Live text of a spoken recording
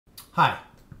Hi,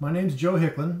 my name is Joe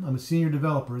Hicklin. I'm a senior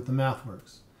developer at the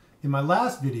MathWorks. In my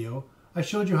last video, I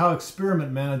showed you how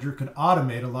Experiment Manager could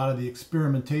automate a lot of the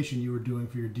experimentation you were doing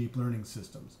for your deep learning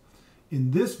systems.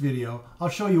 In this video, I'll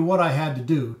show you what I had to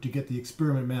do to get the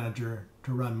Experiment Manager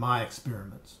to run my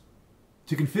experiments.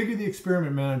 To configure the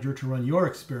Experiment Manager to run your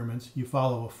experiments, you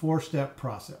follow a four-step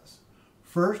process.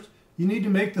 First, you need to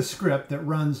make the script that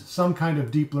runs some kind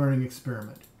of deep learning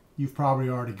experiment. You've probably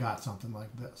already got something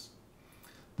like this.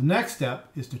 The next step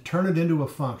is to turn it into a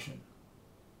function.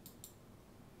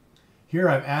 Here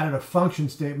I've added a function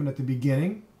statement at the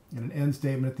beginning and an end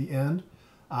statement at the end.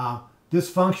 This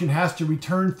function has to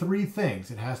return three things.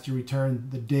 It has to return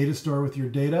the data store with your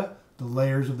data, the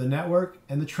layers of the network,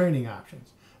 and the training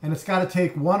options. And it's got to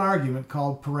take one argument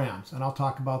called params, and I'll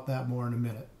talk about that more in a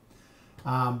minute.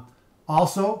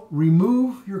 Also,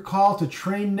 remove your call to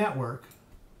train network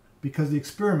because the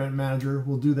Experiment Manager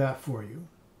will do that for you.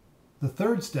 The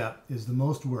third step is the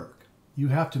most work. You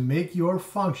have to make your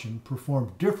function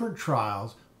perform different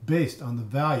trials based on the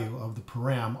value of the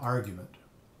param argument.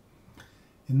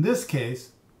 In this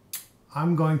case,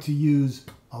 I'm going to use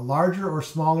a larger or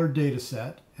smaller data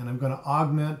set, and I'm going to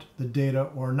augment the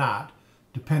data or not,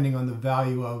 depending on the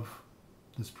value of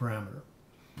this parameter.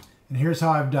 And here's how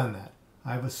I've done that.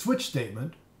 I have a switch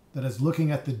statement that is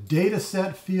looking at the data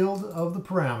set field of the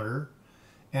parameter,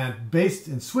 and based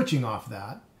in switching off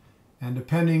that, and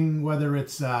depending whether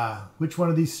it's which one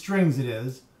of these strings it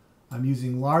is, I'm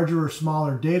using larger or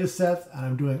smaller data sets, and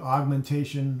I'm doing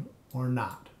augmentation or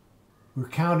not. We're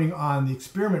counting on the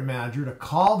Experiment Manager to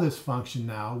call this function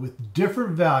now with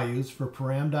different values for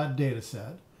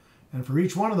param.dataset, and for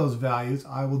each one of those values,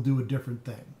 I will do a different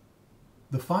thing.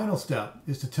 The final step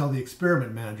is to tell the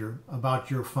Experiment Manager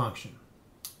about your function.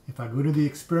 If I go to the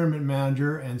Experiment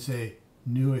Manager and say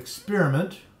New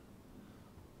Experiment,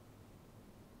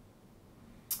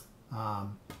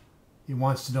 it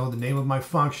wants to know the name of my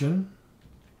function.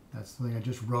 That's the thing I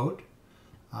just wrote.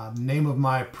 The name of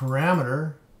my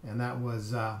parameter, and that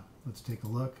was, let's take a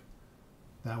look,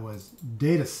 that was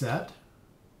dataset.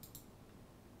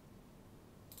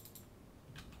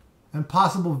 And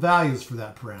possible values for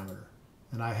that parameter.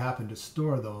 And I happen to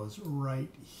store those right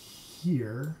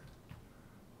here.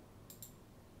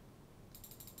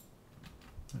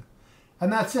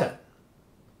 And that's it.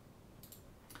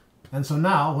 And so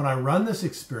now when I run this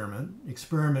experiment,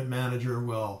 Experiment Manager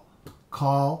will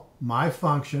call my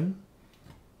function,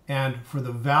 and for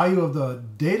the value of the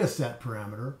dataset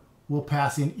parameter, we'll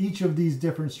pass in each of these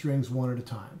different strings one at a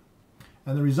time.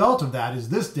 And the result of that is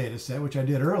this dataset, which I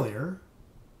did earlier,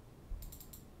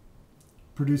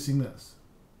 producing this.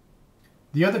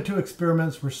 The other two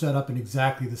experiments were set up in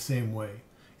exactly the same way.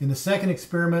 In the second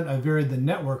experiment, I varied the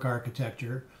network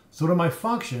architecture. So to my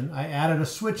function, I added a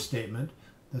switch statement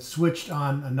that switched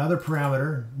on another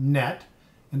parameter, net,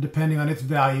 and depending on its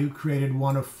value, created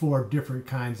one of four different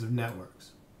kinds of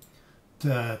networks.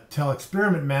 To tell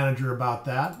Experiment Manager about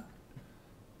that,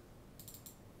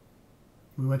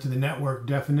 we went to the network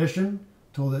definition,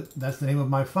 told it that's the name of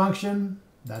my function,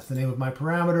 that's the name of my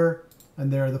parameter,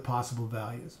 and there are the possible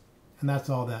values. And that's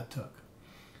all that took.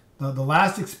 The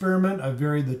last experiment, I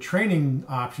varied the training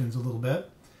options a little bit,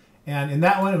 and in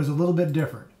that one it was a little bit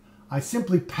different. I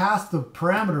simply passed the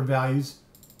parameter values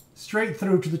straight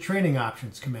through to the training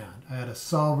options command. I had a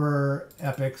solver,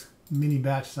 epochs, mini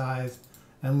batch size,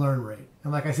 and learn rate.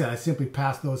 And like I said, I simply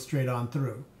passed those straight on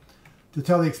through. To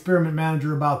tell the Experiment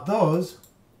Manager about those,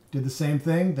 did the same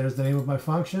thing. There's the name of my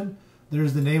function,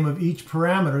 there's the name of each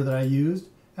parameter that I used,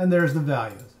 and there's the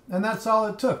values. And that's all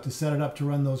it took to set it up to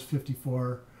run those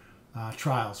 54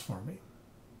 trials for me.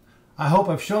 I hope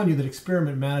I've shown you that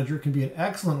Experiment Manager can be an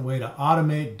excellent way to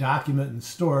automate, document, and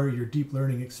store your deep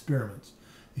learning experiments.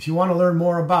 If you want to learn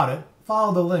more about it,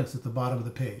 follow the links at the bottom of the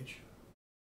page.